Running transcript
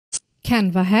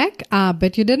Canva hack, I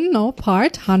bet you didn't know,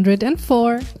 part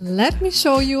 104. Let me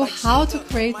show you how to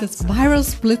create this viral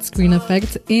split screen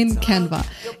effect in Canva.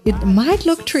 It might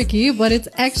look tricky, but it's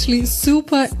actually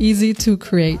super easy to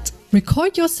create.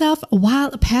 Record yourself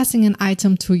while passing an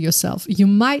item to yourself. You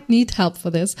might need help for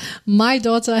this. My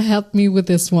daughter helped me with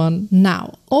this one.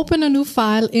 Now, open a new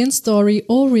file in Story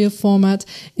or Reel format,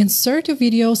 insert your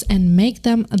videos and make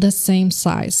them the same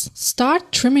size.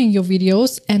 Start trimming your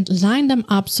videos and line them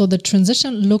up so the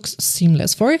transition looks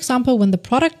seamless. For example, when the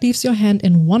product leaves your hand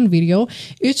in one video,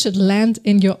 it should land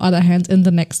in your other hand in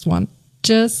the next one,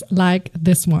 just like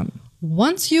this one.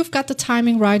 Once you've got the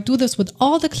timing right, do this with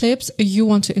all the clips you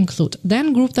want to include.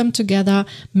 Then group them together,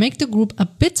 make the group a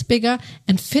bit bigger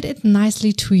and fit it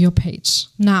nicely to your page.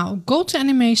 Now go to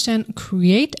animation,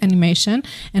 create animation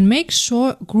and make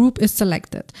sure group is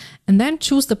selected. And then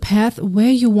choose the path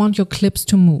where you want your clips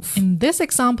to move. In this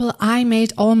example, I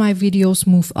made all my videos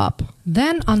move up.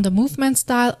 Then on the movement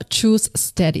style, choose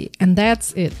steady and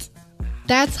that's it.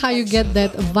 That's how you get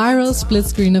that viral split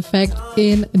screen effect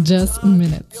in just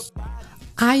minutes.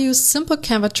 I use simple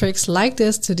Canva tricks like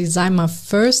this to design my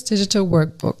first digital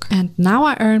workbook. And now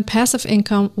I earn passive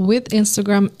income with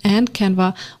Instagram and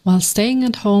Canva while staying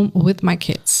at home with my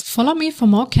kids. Follow me for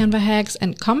more Canva hacks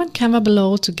and comment Canva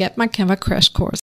below to get my Canva crash course.